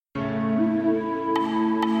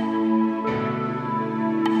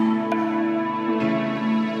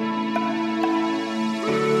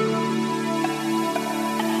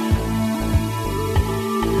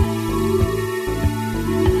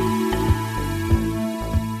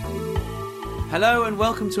Hello and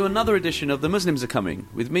welcome to another edition of The Muslims Are Coming,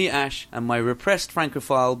 with me, Ash, and my repressed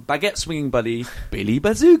francophile, baguette-swinging buddy, Billy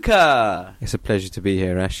Bazooka. It's a pleasure to be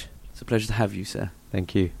here, Ash. It's a pleasure to have you, sir.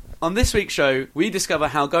 Thank you. On this week's show, we discover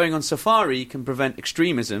how going on safari can prevent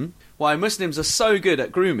extremism, why Muslims are so good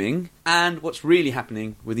at grooming, and what's really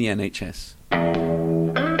happening with the NHS.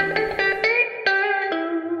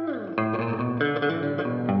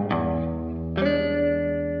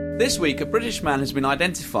 This week, a British man has been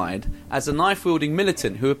identified as a knife-wielding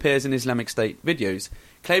militant who appears in Islamic State videos,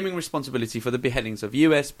 claiming responsibility for the beheadings of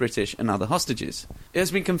US, British and other hostages. It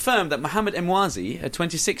has been confirmed that Mohammed Emwazi, a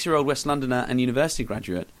 26-year-old West Londoner and university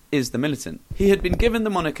graduate, is the militant. He had been given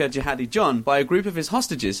the moniker Jihadi John by a group of his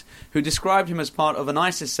hostages who described him as part of an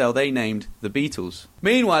ISIS cell they named the Beatles.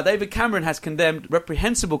 Meanwhile, David Cameron has condemned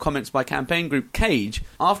reprehensible comments by campaign group Cage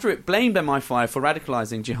after it blamed MI5 for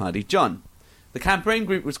radicalising Jihadi John. The campaign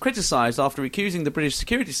group was criticised after accusing the British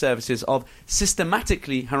security services of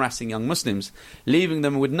systematically harassing young Muslims, leaving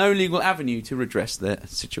them with no legal avenue to redress their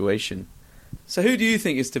situation. So who do you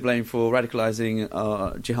think is to blame for radicalising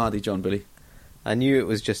Jihadi John, Billy? I knew it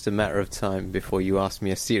was just a matter of time before you asked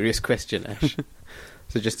me a serious question, Ash.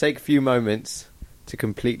 So just take a few moments to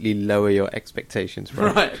completely lower your expectations.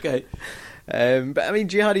 Right, okay. But I mean,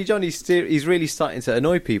 Jihadi John, he's really starting to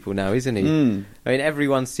annoy people now, isn't he? I mean,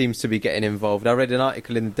 everyone seems to be getting involved. I read an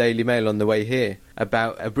article in the Daily Mail on the way here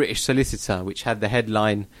about a British solicitor which had the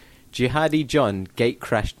headline, Jihadi John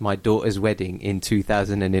gate-crashed my daughter's wedding in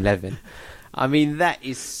 2011. I mean, that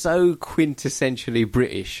is so quintessentially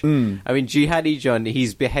British. I mean, Jihadi John,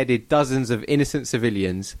 he's beheaded dozens of innocent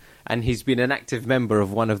civilians, and he's been an active member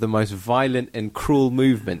of one of the most violent and cruel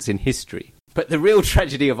movements in history. But the real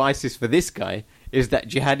tragedy of ISIS for this guy is that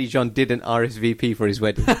Jihadi John didn't RSVP for his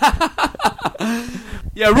wedding.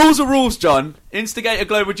 Yeah, rules are rules, John. Instigate a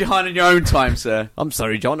global jihad in your own time, sir. I'm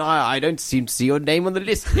sorry, John, I don't seem to see your name on the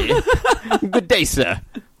list here. Good day, sir.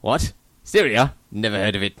 What? Syria? Never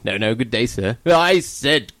heard of it. No, good day, sir. I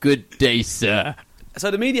said good day, sir.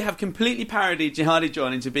 So the media have completely parodied Jihadi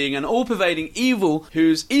John into being an all-pervading evil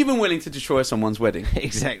who's even willing to destroy someone's wedding.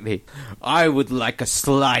 Exactly. I would like a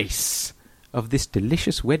slice of this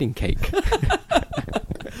delicious wedding cake.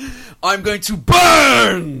 I'm going to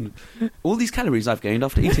burn all these calories I've gained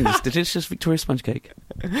after eating this delicious Victoria sponge cake.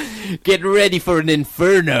 Get ready for an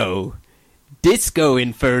Inferno. Disco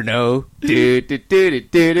Inferno.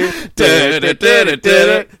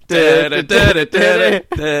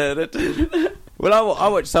 Well, I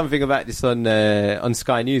watched something about this on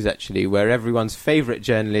Sky News, actually, where everyone's favourite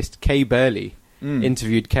journalist, Kay Burley,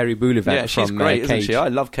 interviewed Kerry Boulevard from she's great, Cage. isn't she? I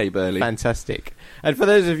love Kay Burley. Fantastic. And for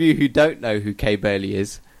those of you who don't know who Kay Burley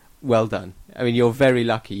is, well done. I mean, you're very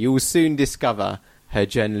lucky. You will soon discover her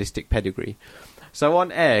journalistic pedigree. So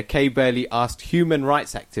on air, Kay Burley asked human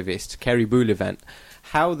rights activist Kerry Boulevard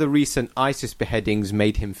how the recent ISIS beheadings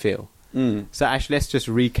made him feel. So Ash, let's just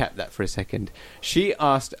recap that for a second. She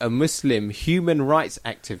asked a Muslim human rights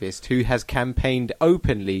activist who has campaigned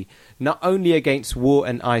openly not only against war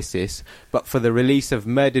and ISIS, but for the release of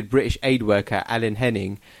murdered British aid worker Alan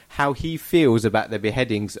Henning, how he feels about the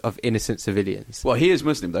beheadings of innocent civilians. Well, he is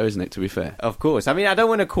Muslim though, isn't it, to be fair? Of course. I mean, I don't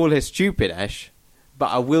want to call her stupid, Ash, but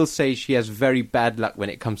I will say she has very bad luck when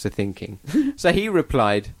it comes to thinking. So he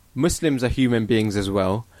replied, Muslims are human beings as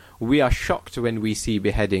well. We are shocked when we see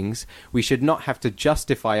beheadings. We should not have to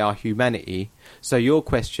justify our humanity. So your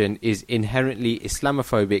question is inherently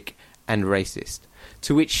Islamophobic and racist.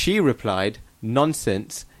 To which she replied,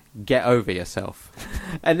 nonsense, get over yourself.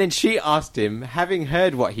 And then she asked him, having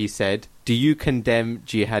heard what he said, do you condemn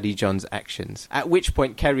Jihadi John's actions? At which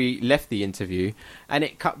point Kerry left the interview and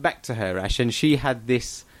it cut back to her, Ash, and she had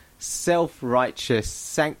this self-righteous,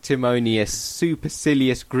 sanctimonious,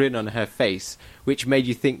 supercilious grin on her face, which made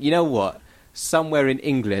you think, you know what? Somewhere in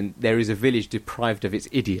England, there is a village deprived of its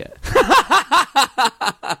idiot.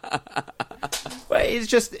 Well, it's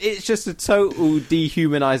just a total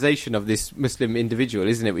dehumanisation of this Muslim individual,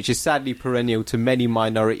 isn't it? Which is sadly perennial to many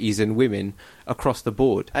minorities and women across the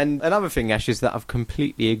board. And another thing, Ash, is that I've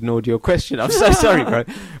completely ignored your question. I'm so sorry, bro.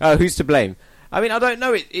 Who's to blame? I mean, I don't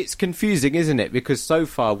know. It's confusing, isn't it? Because so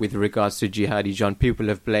far, with regards to Jihadi John, people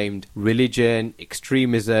have blamed religion,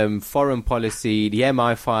 extremism, foreign policy, the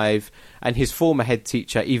MI5, and his former head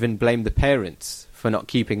teacher even blamed the parents for not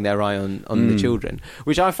keeping their eye on the children,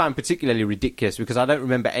 which I found particularly ridiculous because I don't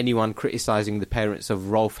remember anyone criticising the parents of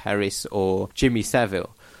Rolf Harris or Jimmy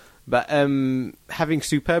Savile. But having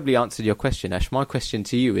superbly answered your question, Ash, my question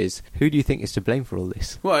to you is, who do you think is to blame for all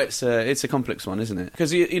this? Well, it's a complex one, isn't it?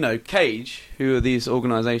 Because, you know, Cage, who are these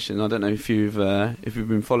organisations, I don't know if you've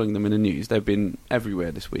been following them in the news, they've been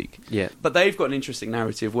everywhere this week. Yeah. But they've got an interesting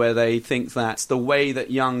narrative where they think that the way that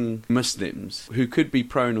young Muslims, who could be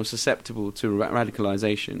prone or susceptible to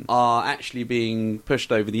radicalisation, are actually being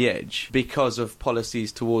pushed over the edge because of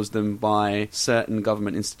policies towards them by certain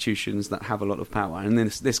government institutions that have a lot of power, and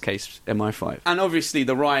in this case, MI5. And obviously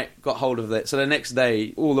the right got hold of it, so the next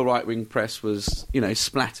day all the right-wing press was, you know,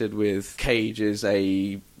 splattered with Cage as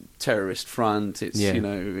a terrorist front, it's you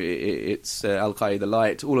know, it's Al-Qaeda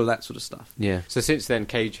light, all of that sort of stuff. Yeah. So since then,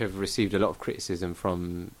 Cage have received a lot of criticism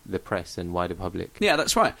from the press and wider public. Yeah,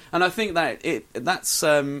 that's right. And I think that that's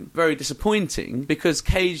very disappointing, because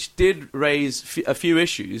Cage did raise a few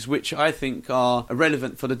issues which I think are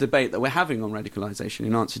relevant for the debate that we're having on radicalisation,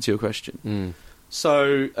 in answer to your question.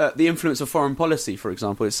 So the influence of foreign policy, for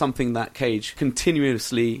example, is something that Cage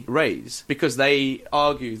continuously raise, because they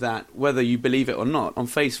argue that whether you believe it or not, on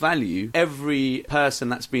face value, every person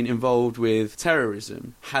that's been involved with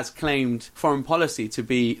terrorism has claimed foreign policy to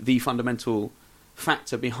be the fundamental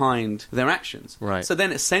factor behind their actions. Right. So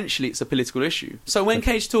then essentially it's a political issue. So when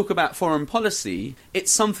Cage talk about foreign policy,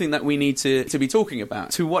 it's something that we need to be talking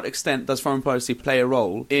about. To what extent does foreign policy play a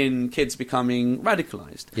role in kids becoming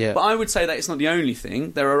radicalised? Yeah. But I would say that it's not the only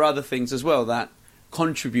thing. There are other things as well that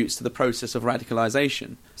contributes to the process of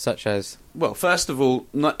radicalisation. Such as? Well, first of all,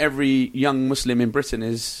 not every young Muslim in Britain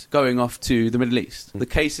is going off to the Middle East. The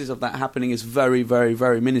cases of that happening is very, very,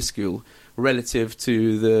 very minuscule relative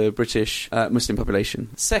to the British Muslim population.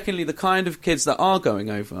 Secondly, the kind of kids that are going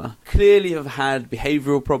over clearly have had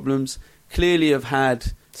behavioural problems, clearly have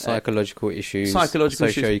had psychological issues,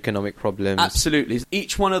 socio-economic problems. Absolutely.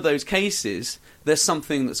 Each one of those cases, there's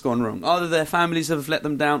something that's gone wrong. Either their families have let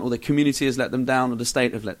them down, or their community has let them down, or the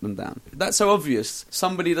state have let them down. That's so obvious.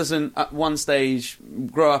 Somebody doesn't, at one stage,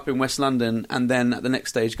 grow up in West London and then at the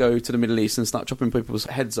next stage go to the Middle East and start chopping people's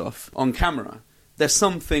heads off on camera. There's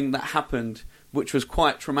something that happened which was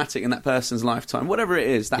quite traumatic in that person's lifetime, whatever it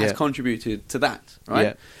is, that has contributed to that, right?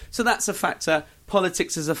 Yeah. So that's a factor.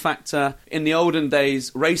 Politics is a factor. In the olden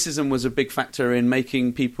days, racism was a big factor in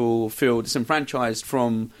making people feel disenfranchised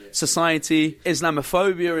from society.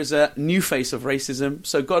 Islamophobia is a new face of racism,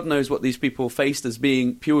 so God knows what these people faced as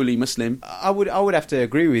being purely Muslim. I would have to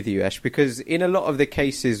agree with you, Ash, because in a lot of the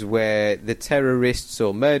cases where the terrorists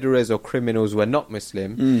or murderers or criminals were not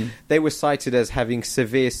Muslim, they were cited as having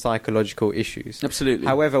severe psychological issues. Absolutely.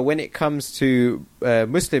 However, when it comes to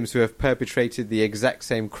Muslims who have perpetrated the exact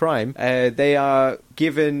same crime, they are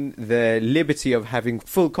given the liberty of having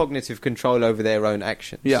full cognitive control over their own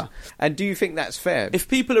actions. Yeah. And do you think that's fair? If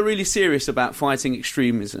people are really serious about fighting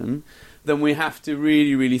extremism, then we have to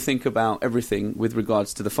really, really think about everything with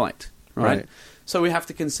regards to the fight, right? So we have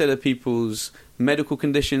to consider people's medical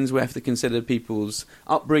conditions, we have to consider people's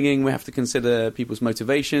upbringing, we have to consider people's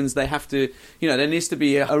motivations. They have to, there needs to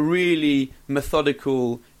be a really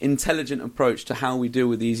methodical, intelligent approach to how we deal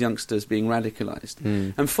with these youngsters being radicalised.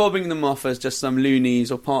 And fobbing them off as just some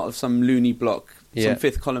loonies or part of some loony block, some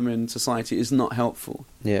fifth column in society, is not helpful.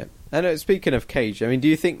 Yeah. And speaking of Cage, do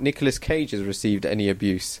you think Nicolas Cage has received any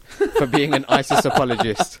abuse for being an ISIS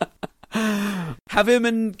apologist? Have him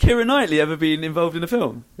and Keira Knightley ever been involved in a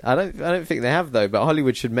film? I don't think they have, though, but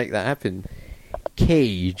Hollywood should make that happen.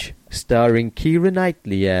 Cage, starring Keira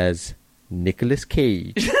Knightley as Nicolas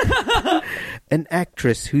Cage. An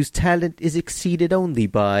actress whose talent is exceeded only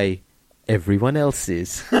by everyone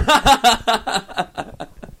else's.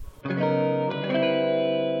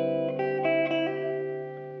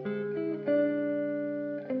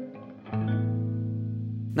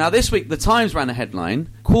 Now this week, The Times ran a headline,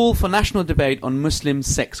 "Call for National Debate on Muslim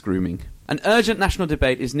Sex Grooming." An urgent national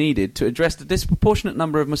debate is needed to address the disproportionate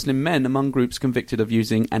number of Muslim men among groups convicted of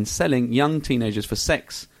using and selling young teenagers for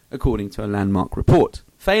sex, according to a landmark report.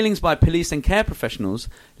 Failings by police and care professionals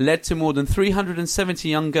led to more than 370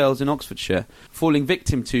 young girls in Oxfordshire falling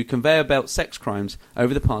victim to conveyor belt sex crimes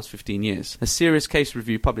over the past 15 years. A serious case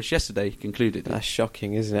review published yesterday concluded. That's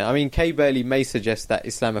shocking, isn't it? Kay Burley may suggest that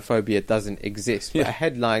Islamophobia doesn't exist, but a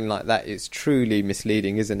headline like that is truly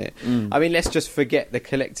misleading, isn't it? Let's just forget the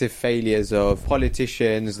collective failures of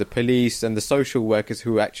politicians, the police, and the social workers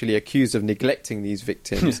who are actually accused of neglecting these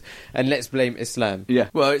victims, and let's blame Islam. Yeah.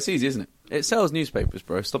 Well, it's easy, isn't it? It sells newspapers,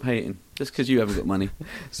 bro. Stop hating. Just because you haven't got money.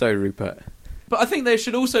 Sorry, Rupert. But I think there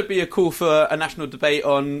should also be a call for a national debate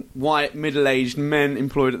on white, middle-aged men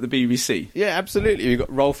employed at the BBC. Yeah, absolutely. We've got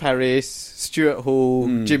Rolf Harris, Stuart Hall,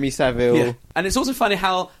 Jimmy Savile. Yeah. And it's also funny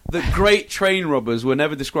how the great train robbers were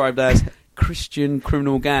never described as Christian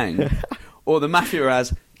criminal gang, or the mafia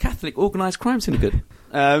as Catholic organised crime syndicate.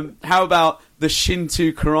 How about the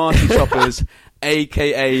Shinto karate choppers,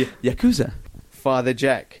 aka Yakuza? Father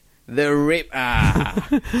Jack, the Ripper.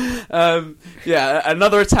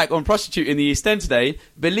 Another attack on prostitute in the East End today,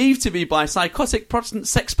 believed to be by psychotic Protestant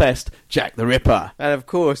sex pest Jack the Ripper. And of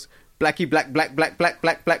course, Blackie Black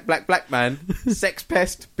man, sex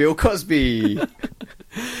pest Bill Cosby.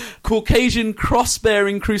 Caucasian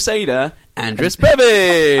cross-bearing crusader Andres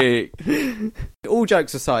Bevic. All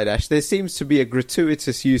jokes aside, Ash, there seems to be a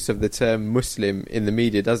gratuitous use of the term Muslim in the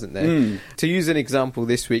media, doesn't there? To use an example,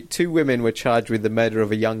 this week, 2 women were charged with the murder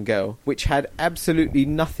of a young girl, which had absolutely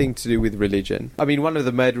nothing to do with religion. I mean, one of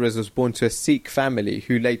the murderers was born to a Sikh family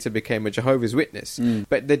who later became a Jehovah's Witness.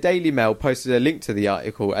 But the Daily Mail posted a link to the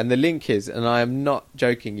article, and the link is, and I am not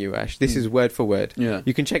joking you, Ash, this is word for word. Yeah.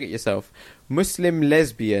 You can check it yourself. Muslim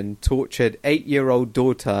lesbian tortured 8-year-old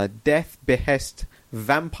daughter, death, behest,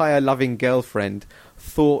 vampire-loving girlfriend,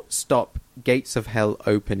 thought stop, gates of hell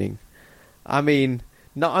opening. I mean,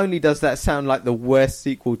 not only does that sound like the worst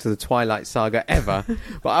sequel to the Twilight Saga ever,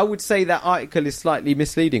 but I would say that article is slightly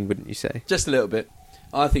misleading, wouldn't you say? Just a little bit.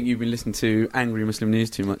 I think you've been listening to angry Muslim news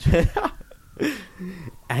too much.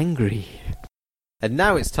 Angry. And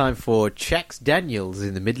now it's time for Checks Daniels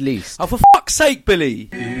in the Middle East. Oh, for fuck's sake, Billy!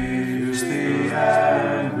 Here's the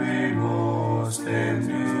angry Muslim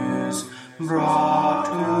news brought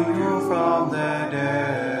to you from the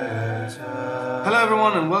desert. Hello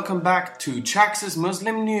everyone and welcome back to Chax's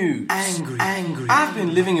Muslim News. Angry. I've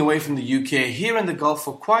been living away from the UK here in the Gulf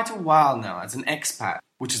for quite a while now as an expat,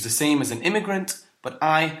 which is the same as an immigrant, but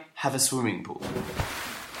I have a swimming pool.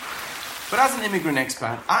 But as an immigrant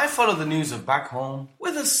expat, I follow the news of back home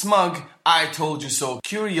with a smug, I told you so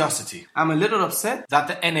curiosity. I'm a little upset that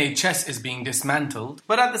the NHS is being dismantled,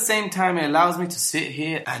 but at the same time it allows me to sit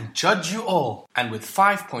here and judge you all. And with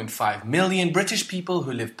 5.5 million British people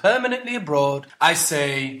who live permanently abroad, I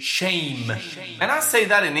say shame. And I say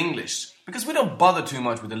that in English, because we don't bother too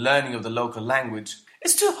much with the learning of the local language.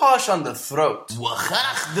 It's too harsh on the throat.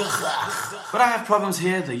 But I have problems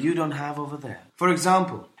here that you don't have over there. For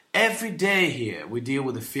example, every day here we deal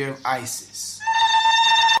with the fear of ISIS.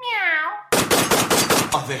 Meow.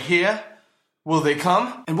 Are they here? Will they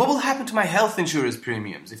come? And what will happen to my health insurance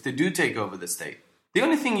premiums if they do take over the state? The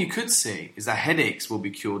only thing you could say is that headaches will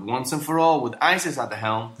be cured once and for all with ISIS at the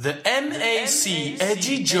helm. The MAC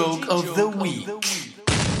edgy joke of the week.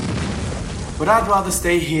 But I'd rather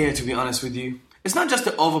stay here, to be honest with you. It's not just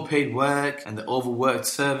the overpaid work and the overworked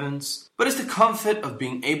servants, but it's the comfort of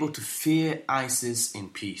being able to fear ISIS in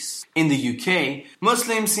peace. In the UK,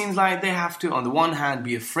 Muslims seem like they have to, on the one hand,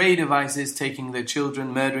 be afraid of ISIS taking their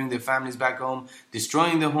children, murdering their families back home,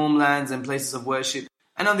 destroying their homelands and places of worship,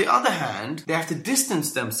 and on the other hand, they have to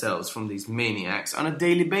distance themselves from these maniacs on a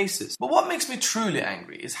daily basis. But what makes me truly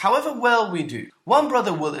angry is however well we do, one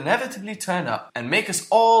brother will inevitably turn up and make us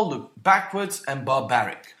all look backwards and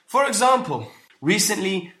barbaric. For example,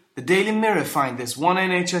 recently, the Daily Mirror fined this one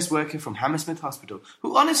NHS worker from Hammersmith Hospital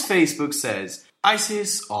who on his Facebook says,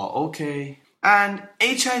 ISIS are okay, and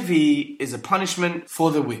HIV is a punishment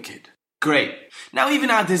for the wicked. Great. Now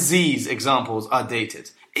even our disease examples are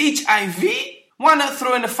dated. HIV? Why not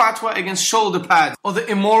throw in a fatwa against shoulder pads or the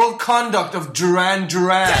immoral conduct of Duran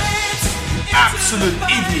Duran? Absolute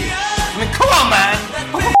idiot. I mean, come on, man.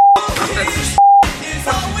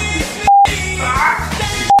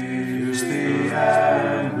 Here's the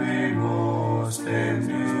angry Muslim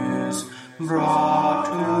news brought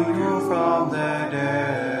to you from the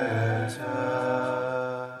desert.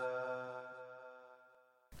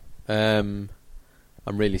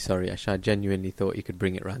 I'm really sorry, Ash. I genuinely thought you could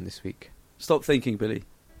bring it round this week. Stop thinking, Billy.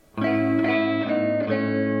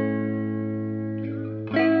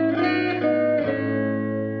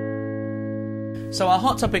 So our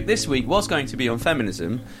hot topic this week was going to be on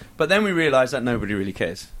feminism, but then we realised that nobody really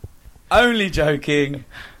cares. Only joking.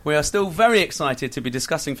 We are still very excited to be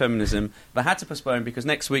discussing feminism, but had to postpone because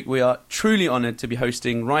next week we are truly honoured to be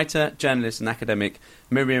hosting writer, journalist and academic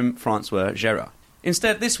Myriam Francois Gerard.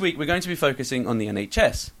 Instead, this week we're going to be focusing on the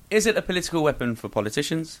NHS. Is it a political weapon for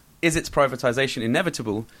politicians? Is its privatisation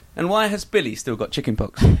inevitable? And why has Billy still got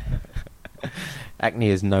chickenpox? Acne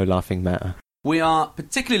is no laughing matter. We are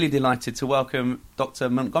particularly delighted to welcome Dr.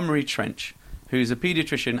 Montgomery Trench, who's a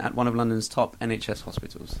paediatrician at one of London's top NHS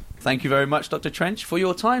hospitals. Thank you very much, Dr. Trench, for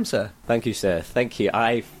your time, sir. Thank you, sir. Thank you.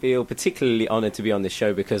 I feel particularly honoured to be on this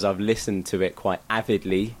show because I've listened to it quite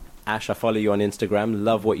avidly. Ash, I follow you on Instagram.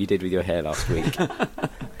 Love what you did with your hair last week.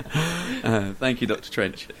 Thank you, Dr.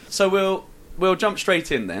 Trench. So we'll jump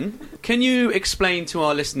straight in then. Can you explain to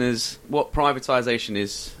our listeners what privatisation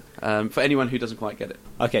is for anyone who doesn't quite get it.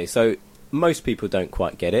 Okay, so most people don't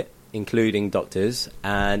quite get it, including doctors,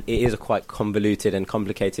 and it is a quite convoluted and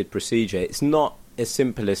complicated procedure. It's not as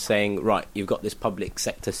simple as saying, right, you've got this public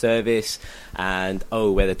sector service and,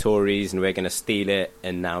 oh, we're the Tories and we're going to steal it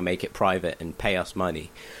and now make it private and pay us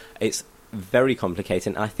money. It's very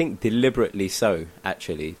complicated, and I think deliberately so,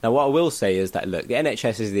 actually. Now, what I will say is that, look, the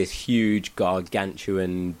NHS is this huge,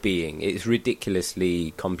 gargantuan being. It's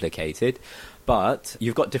ridiculously complicated, but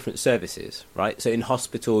you've got different services, right? So in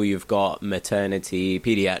hospital, you've got maternity,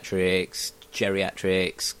 paediatrics,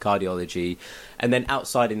 geriatrics, cardiology, and then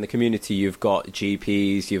outside in the community you've got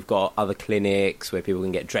GPs, you've got other clinics where people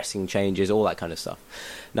can get dressing changes, all that kind of stuff.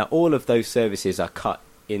 Now all of those services are cut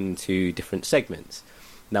into different segments.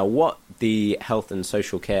 Now what the Health and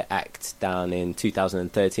Social Care Act down in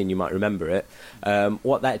 2013, you might remember it,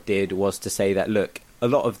 what that did was to say that, look, a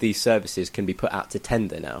lot of these services can be put out to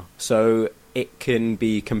tender now, so it can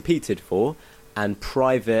be competed for, and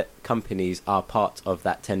private companies are part of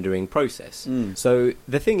that tendering process. So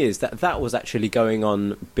the thing is that was actually going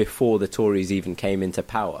on before the Tories even came into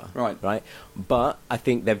power. Right? But I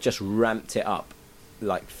think they've just ramped it up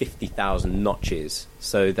like 50,000 notches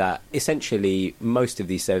so that essentially most of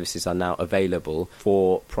these services are now available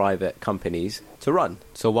for private companies to run.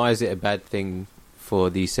 So why is it a bad thing for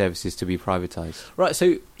these services to be privatised? Right,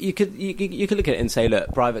 so you could look at it and say,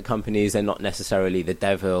 look, private companies, they're not necessarily the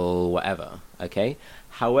devil, whatever, okay?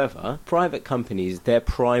 However, private companies, their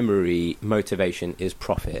primary motivation is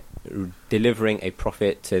profit, delivering a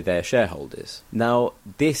profit to their shareholders. Now,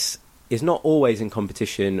 this is not always in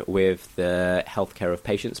competition with the healthcare of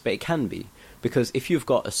patients, but it can be. Because if you've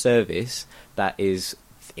got a service that is,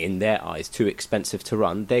 in their eyes, too expensive to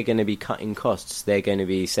run, they're going to be cutting costs. They're going to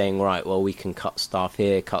be saying, right, well, we can cut staff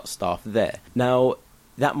here, cut staff there. Now,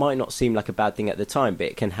 that might not seem like a bad thing at the time, but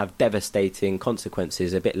it can have devastating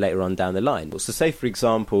consequences a bit later on down the line. So say, for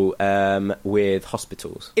example, with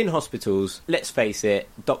hospitals. In hospitals, let's face it,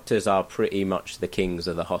 doctors are pretty much the kings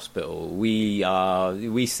of the hospital.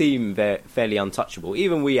 We seem fairly untouchable.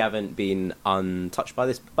 Even we haven't been untouched by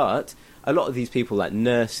this, but a lot of these people, like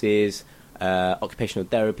nurses, occupational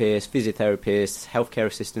therapists, physiotherapists, healthcare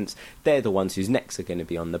assistants, they're the ones whose necks are going to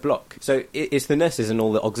be on the block. So it's the nurses and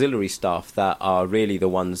all the auxiliary staff that are really the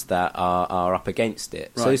ones that are up against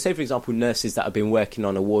it. Right. So say, for example, nurses that have been working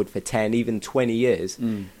on a ward for 10, even 20 years,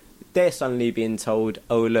 they're suddenly being told,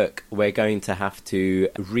 oh, look, we're going to have to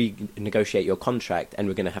renegotiate your contract and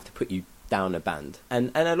we're going to have to put you down a band. And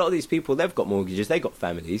a lot of these people, they've got mortgages, they've got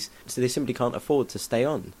families, so they simply can't afford to stay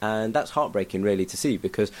on. And that's heartbreaking, really, to see,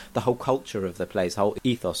 because the whole culture of the place, the whole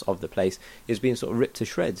ethos of the place is being sort of ripped to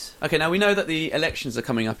shreds. Okay, now we know that the elections are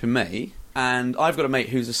coming up in May, and I've got a mate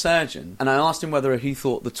who's a surgeon, and I asked him whether he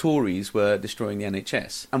thought the Tories were destroying the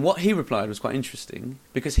NHS. And what he replied was quite interesting,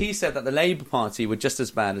 because he said that the Labour Party were just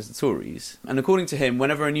as bad as the Tories. And according to him,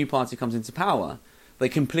 whenever a new party comes into power, they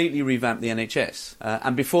completely revamp the NHS.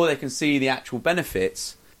 And before they can see the actual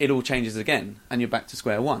benefits, it all changes again, and you're back to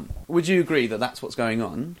square one. Would you agree that that's what's going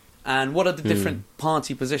on? And what are the different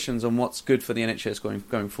party positions on what's good for the NHS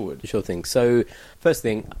going forward? Sure thing. So, first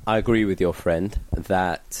thing, I agree with your friend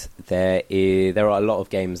that there are a lot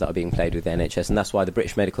of games that are being played with the NHS, and that's why the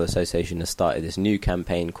British Medical Association has started this new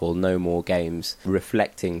campaign called No More Games,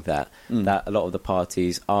 reflecting that a lot of the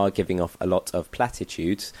parties are giving off a lot of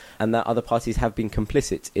platitudes, and that other parties have been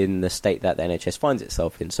complicit in the state that the NHS finds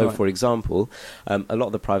itself in. So, right. For example, a lot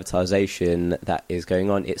of the privatisation that is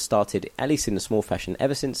going on, it started, at least in a small fashion,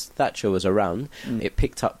 ever since Thatcher was around. It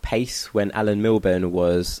picked up pace when Alan Milburn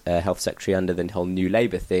was Health Secretary under the whole New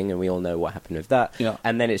Labour thing, and we all know what happened with that. Yeah.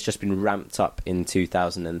 And then it's just been ramped up in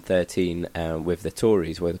 2013 with the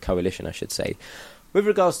Tories, or the coalition, I should say. With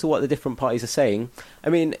regards to what the different parties are saying, I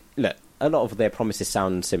mean, look, a lot of their promises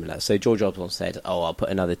sound similar. So George Osborne said, oh, I'll put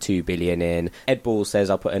another 2 billion in. Ed Balls says,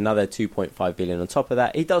 I'll put another 2.5 billion on top of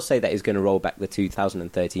that. He does say that he's going to roll back the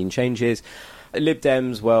 2013 changes. Lib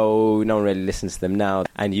Dems, well, no one really listens to them now.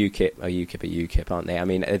 And UKIP are UKIP, aren't they? I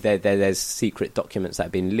mean, there's secret documents that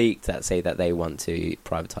have been leaked that say that they want to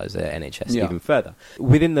privatise the NHS even further.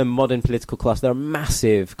 Within the modern political class, there are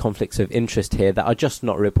massive conflicts of interest here that are just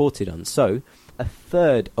not reported on. So, a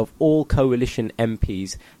third of all coalition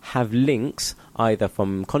MPs have links either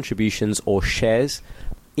from contributions or shares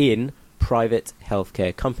in private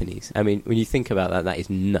healthcare companies. I mean, when you think about that, that is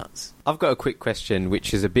nuts. I've got a quick question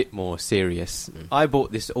which is a bit more serious. I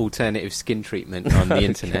bought this alternative skin treatment on the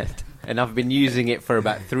internet and I've been using it for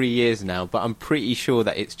about 3 years now, but I'm pretty sure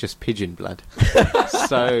that it's just pigeon blood.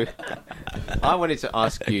 So I wanted to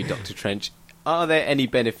ask you, Dr. Trench, Are there any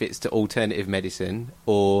benefits to alternative medicine,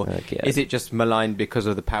 or is it just maligned because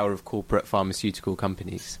of the power of corporate pharmaceutical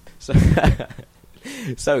companies? So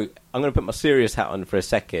I'm going to put my serious hat on for a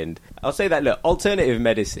second. I'll say that, look, alternative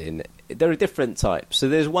medicine, there are different types. So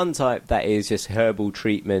there's one type that is just herbal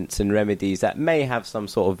treatments and remedies that may have some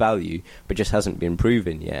sort of value, but just hasn't been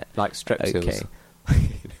proven yet. Like strepsils.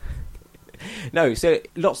 Okay. No, so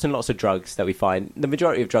lots and lots of drugs that we find. The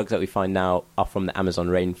majority of drugs that we find now are from the Amazon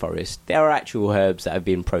rainforest. There are actual herbs that have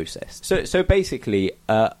been processed. So basically,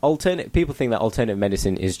 people think that alternative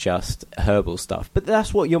medicine is just herbal stuff, but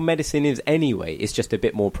that's what your medicine is anyway. It's just a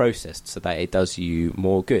bit more processed so that it does you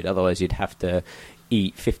more good. Otherwise, you'd have to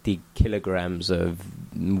eat 50 kilograms of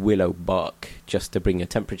willow bark just to bring your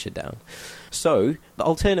temperature down. So the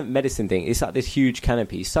alternative medicine thing is like this huge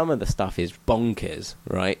canopy. Some of the stuff is bonkers,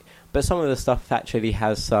 right? But some of the stuff actually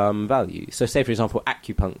has some value. So say, for example,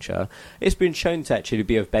 acupuncture. It's been shown to actually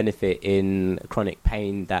be of benefit in chronic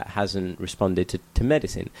pain that hasn't responded to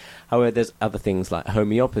medicine. However, there's other things like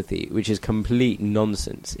homeopathy, which is complete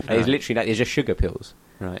nonsense. Right. It's literally like, it's just sugar pills.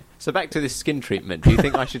 Right. So back to this skin treatment. Do you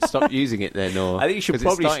think I should stop using it then, or I think you should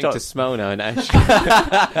probably it's starting to smell now, Ash?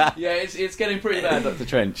 Yeah, it's getting pretty bad, Dr.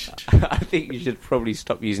 Trench. I think you should probably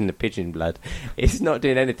stop using the pigeon blood. It's not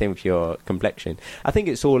doing anything for your complexion. I think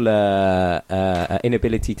it's all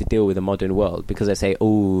inability to deal with the modern world, because they say,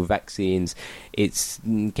 oh, vaccines, it's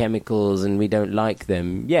chemicals and we don't like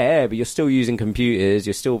them. Yeah, but you're still using computers.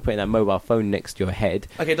 You're still putting that mobile phone next to your head.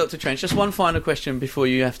 Okay, Dr. Trench, just one final question before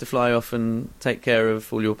you have to fly off and take care of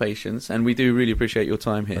all your patients, and we do really appreciate your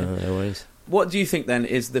time here. No worries. What do you think then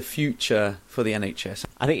is the future for the NHS?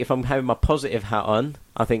 I think if I'm having my positive hat on,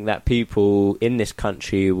 I think that people in this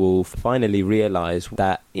country will finally realise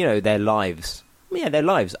that, their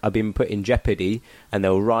lives are being put in jeopardy, and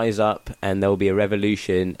they'll rise up and there'll be a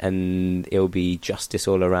revolution and it'll be justice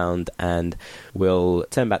all around, and we'll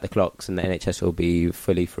turn back the clocks and the NHS will be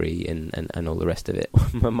fully free and all the rest of it.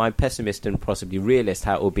 My pessimist and possibly realist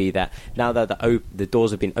hat will be that now that the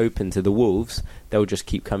doors have been opened to the wolves, they'll just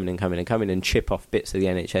keep coming and chip off bits of the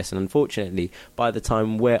NHS, and unfortunately by the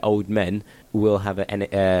time we're old men, we'll have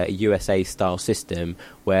a USA-style system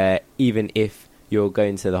where even if you're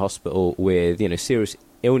going to the hospital with, serious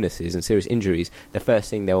illnesses and serious injuries, the first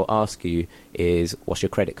thing they'll ask you is, what's your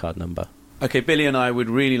credit card number? Okay, Billy and I would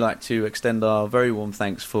really like to extend our very warm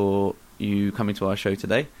thanks for you coming to our show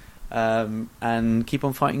today, and keep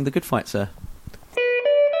on fighting the good fight, sir.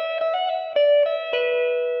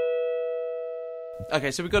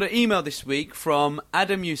 Okay, so we've got an email this week from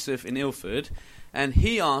Adam Yusuf in Ilford, and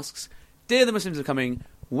he asks, Dear the Muslims are coming,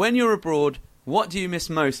 when you're abroad, what do you miss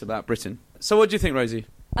most about Britain? So what do you think, Rosie?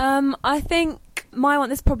 I think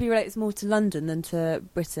this probably relates more to London than to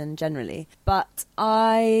Britain generally, but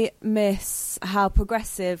I miss how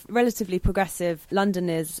relatively progressive London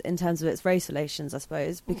is in terms of its race relations, I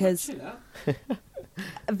suppose, because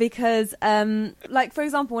like, for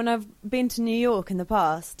example, when I've been to New York in the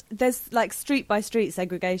past, there's like street by street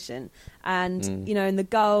segregation, and in the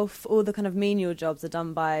Gulf, all the kind of menial jobs are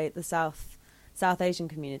done by the South Asian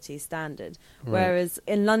community standard, whereas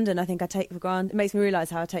in London, I think it makes me realise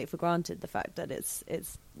how I take for granted the fact that it's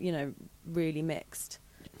really mixed.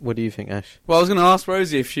 What do you think, Ash? Well, I was going to ask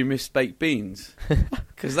Rosie if she missed baked beans,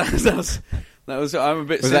 because that was I'm a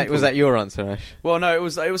bit. Was that your answer, Ash? Well, no, it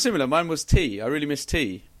was similar. Mine was tea. I really miss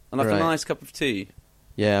tea, and like a nice cup of tea.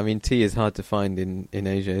 Yeah, I mean, tea is hard to find in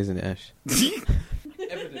Asia, isn't it, Ash?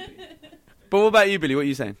 Evidently. But what about you, Billy? What are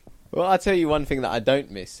you saying? Well, I'll tell you one thing that I don't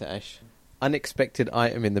miss, Ash. Unexpected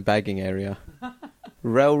item in the bagging area.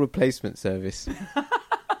 Rail replacement service.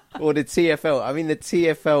 Or the TFL. I mean, the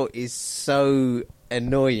TFL is so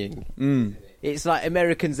annoying. It's like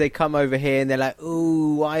Americans, they come over here and they're like,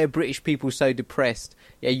 ooh, why are British people so depressed?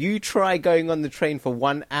 Yeah, you try going on the train for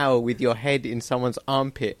 1 hour with your head in someone's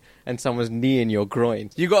armpit and someone's knee in your groin.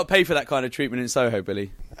 You got to pay for that kind of treatment in Soho,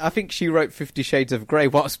 Billy. I think she wrote 50 Shades of Grey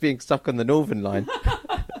whilst being stuck on the Northern Line.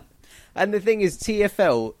 And the thing is,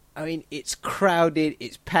 TFL... I mean, it's crowded,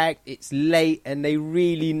 it's packed, it's late, and they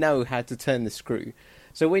really know how to turn the screw.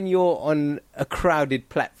 So when you're on a crowded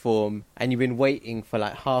platform and you've been waiting for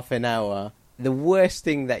like half an hour, the worst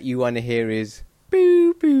thing that you want to hear is,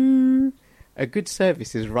 boo, boo. A good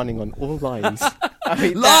service is running on all lines. I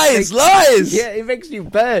mean, lies! Yeah, it makes you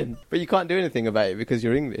burn. But you can't do anything about it because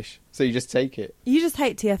you're English. So you just take it. You just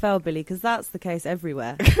hate TFL, Billy, because that's the case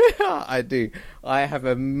everywhere. I do. I have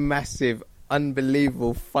a massive...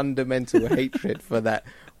 unbelievable fundamental hatred for that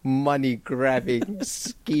money grabbing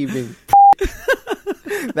scheming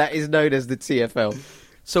that is known as the TFL.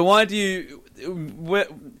 So why do you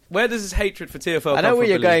where does this hatred for TFL? I know come where from,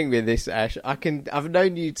 you're Billy? going with this, Ash. I've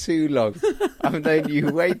known you too long. I've known you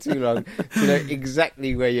way too long to know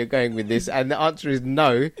exactly where you're going with this. And the answer is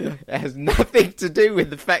no. It has nothing to do with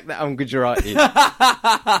the fact that I'm Gujarati.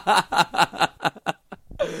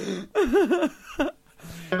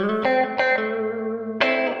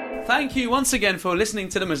 Thank you once again for listening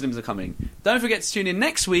to The Muslims Are Coming. Don't forget to tune in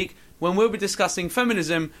next week when we'll be discussing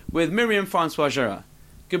feminism with Miriam Francois Jura.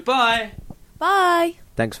 Goodbye. Bye.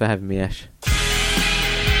 Thanks for having me, Ash.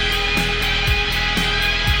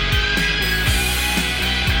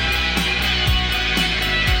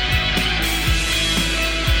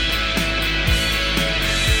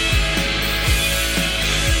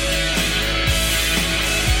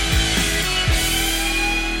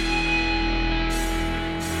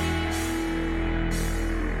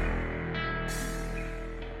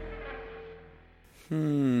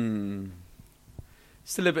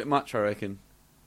 Still a bit much, I reckon.